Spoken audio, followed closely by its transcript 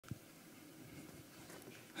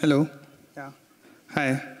Hello. Yeah.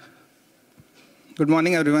 Hi. Good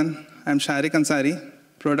morning, everyone. I'm Shariq Ansari,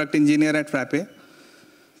 product engineer at Frappe.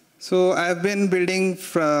 So I've been building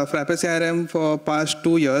Frappe CRM for past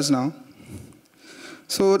 2 years now.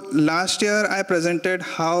 So last year I presented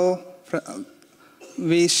how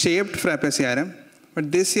we shaped Frappe CRM,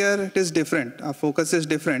 but this year it is different. Our focus is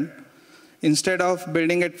different. Instead of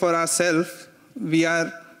building it for ourselves, we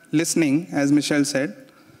are listening, as Michelle said.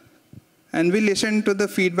 And we listen to the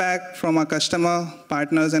feedback from our customer,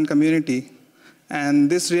 partners, and community. And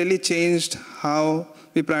this really changed how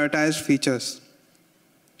we prioritize features.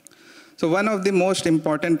 So one of the most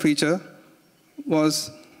important feature was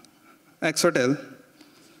Exotel.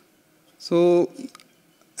 So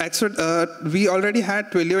we already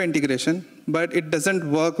had Twilio integration, but it doesn't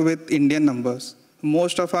work with Indian numbers.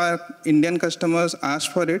 Most of our Indian customers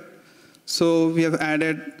asked for it, so we have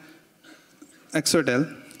added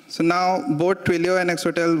Exotel. So now both Twilio and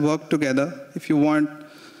Exotel work together. If you want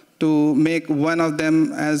to make one of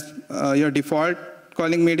them as your default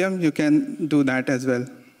calling medium, you can do that as well.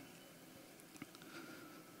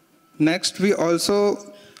 Next, we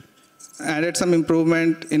also added some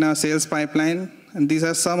improvement in our sales pipeline, and these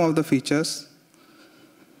are some of the features.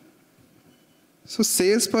 So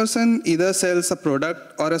salesperson either sells a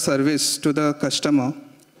product or a service to the customer,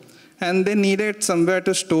 and they needed somewhere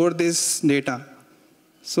to store this data.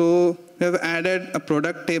 So we have added a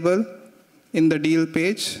product table in the deal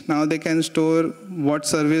page. Now they can store what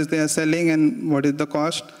service they are selling and what is the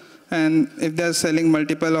cost. And if they are selling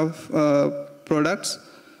multiple of products,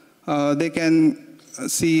 they can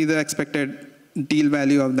see the expected deal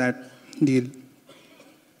value of that deal.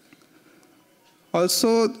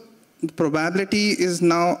 Also, the probability is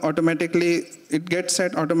now automatically, it gets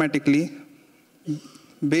set automatically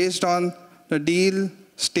based on the deal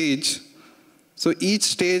stage. So each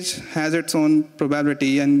stage has its own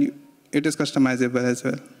probability, and it is customizable as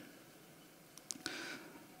well.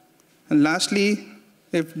 And lastly,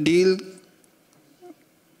 if deal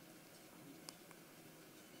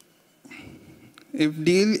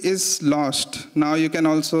is lost, now you can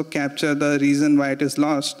also capture the reason why it is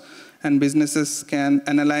lost, and businesses can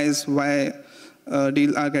analyze why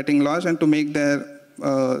deals are getting lost and to make their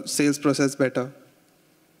sales process better.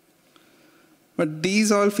 But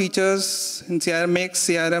these all features in CRM make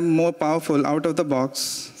CRM more powerful out of the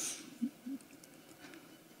box.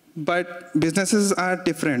 But businesses are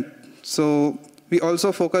different. So we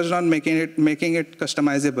also focused on making it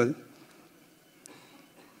customizable.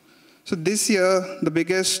 So this year, the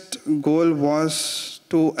biggest goal was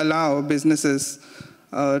to allow businesses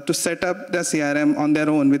to set up their CRM on their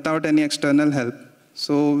own without any external help.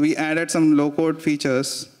 So we added some low-code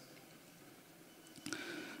features.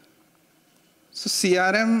 So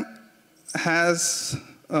CRM has,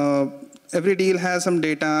 every deal has some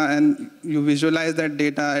data, and you visualize that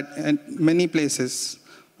data at many places.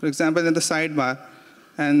 For example, in the sidebar.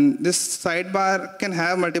 And this sidebar can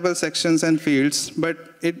have multiple sections and fields, but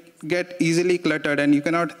it gets easily cluttered, and you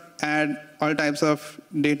cannot add all types of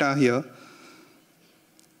data here.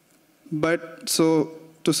 But so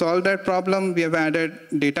to solve that problem, we have added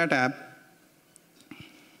data tab.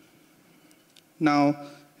 Now,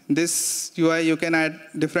 this UI, you can add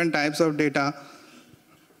different types of data,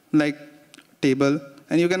 like table.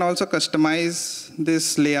 And you can also customize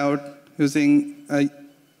this layout using a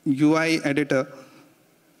UI editor.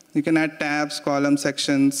 You can add tabs, columns,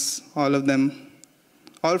 sections, all of them,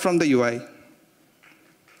 all from the UI.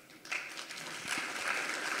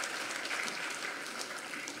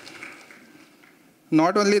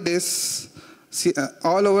 Not only this,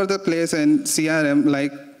 all over the place in CRM,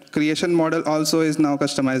 like creation model also is now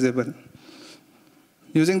customizable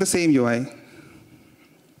using the same UI.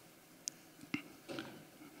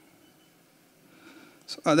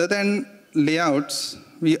 So other than layouts,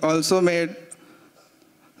 we also made,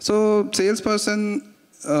 so salesperson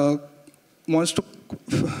wants to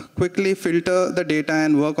quickly filter the data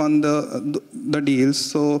and work on the deals.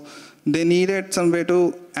 So they needed some way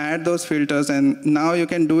to add those filters, and now you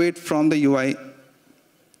can do it from the UI.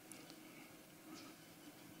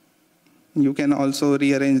 You can also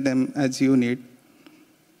rearrange them as you need.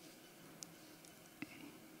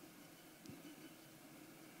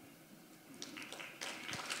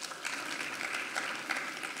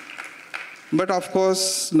 But of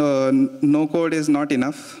course, no code is not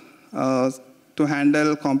enough. To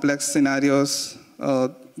handle complex scenarios,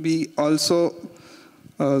 we also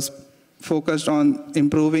focused on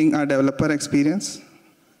improving our developer experience.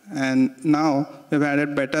 And now we've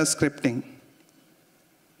added better scripting.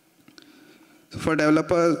 So for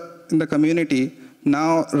developers in the community,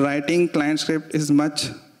 now writing client script is much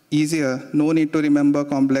easier. No need to remember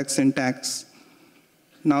complex syntax.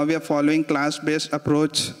 Now we are following class-based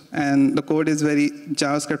approach, and the code is very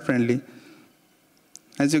JavaScript-friendly.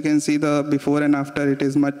 As you can see, the before and after, it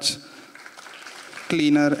is much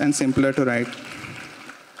cleaner and simpler to write.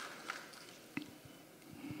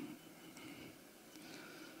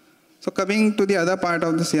 So coming to the other part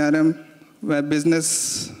of the CRM, where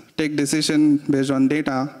business take decision based on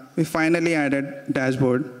data, we finally added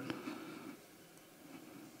dashboard.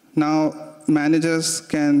 Now managers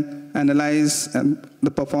can analyze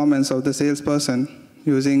the performance of the salesperson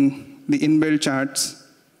using the inbuilt charts.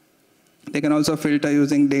 They can also filter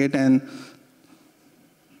using date and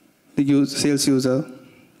the sales user.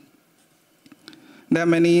 There are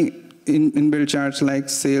many inbuilt charts like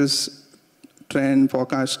sales trend,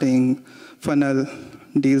 forecasting, funnel,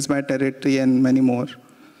 deals by territory, and many more.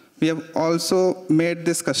 We have also made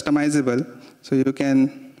this customizable, so you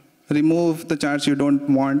can remove the charts you don't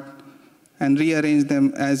want and rearrange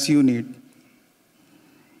them as you need.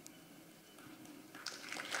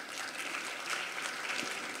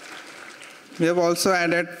 We have also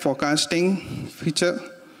added forecasting feature,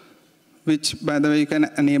 which, by the way, you can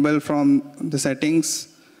enable from the settings.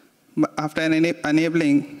 After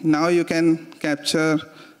enabling, now you can capture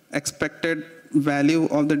expected value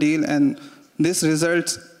of the deal, and this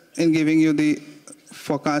results in giving you the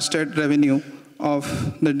forecasted revenue of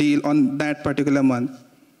the deal on that particular month.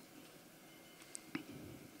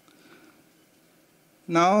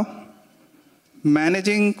 Now,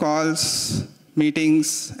 managing calls,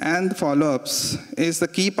 meetings, and follow-ups is the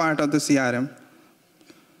key part of the CRM.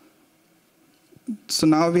 So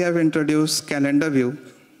now we have introduced calendar view.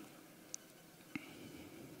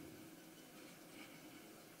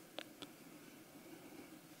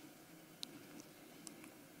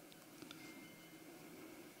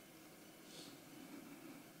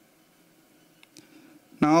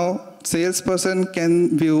 Now, salesperson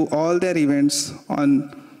can view all their events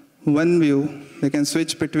on one view. They can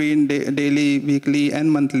switch between daily, weekly,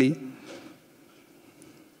 and monthly.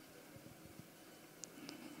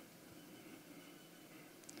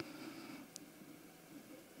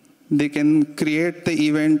 They can create the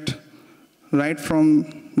event right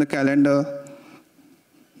from the calendar.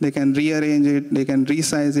 They can rearrange it, they can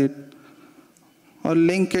resize it, or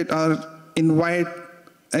link it, or invite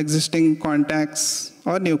existing contacts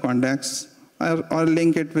or new contacts, or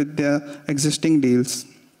link it with their existing deals.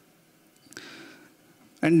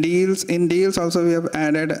 And in deals also we have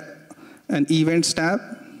added an events tab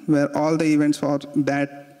where all the events for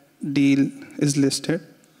that deal is listed.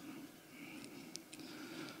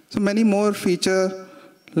 So many more features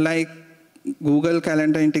like Google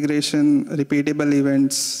Calendar integration, repeatable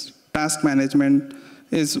events, task management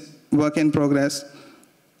is work in progress.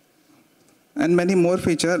 And many more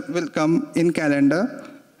features will come in calendar,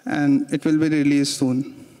 and it will be released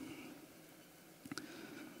soon.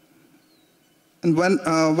 And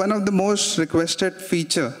one of the most requested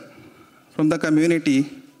feature from the community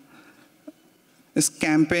is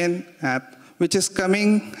campaign app, which is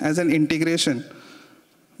coming as an integration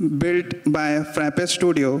built by Frappe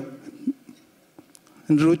Studio.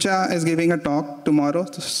 And Rucha is giving a talk tomorrow,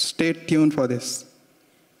 so stay tuned for this.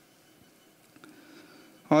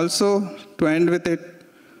 Also, to end with it,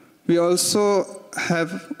 we also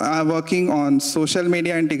are working on social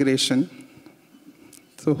media integration.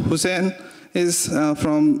 So Hussein is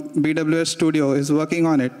from BWS Studio, is working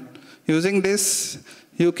on it. Using this,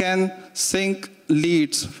 you can sync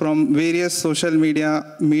leads from various social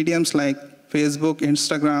media mediums like Facebook,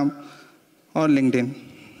 Instagram, or LinkedIn.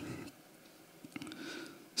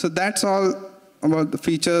 So that's all about the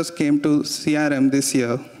features came to CRM this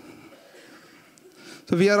year.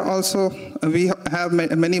 So we have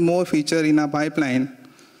many more features in our pipeline,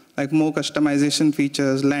 like more customization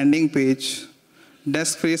features, landing page,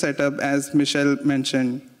 desk-free setup, as Michelle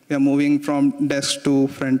mentioned. We are moving from desk to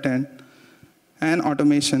front end, and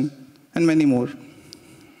automation, and many more.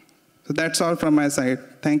 So that's all from my side.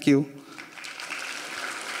 Thank you.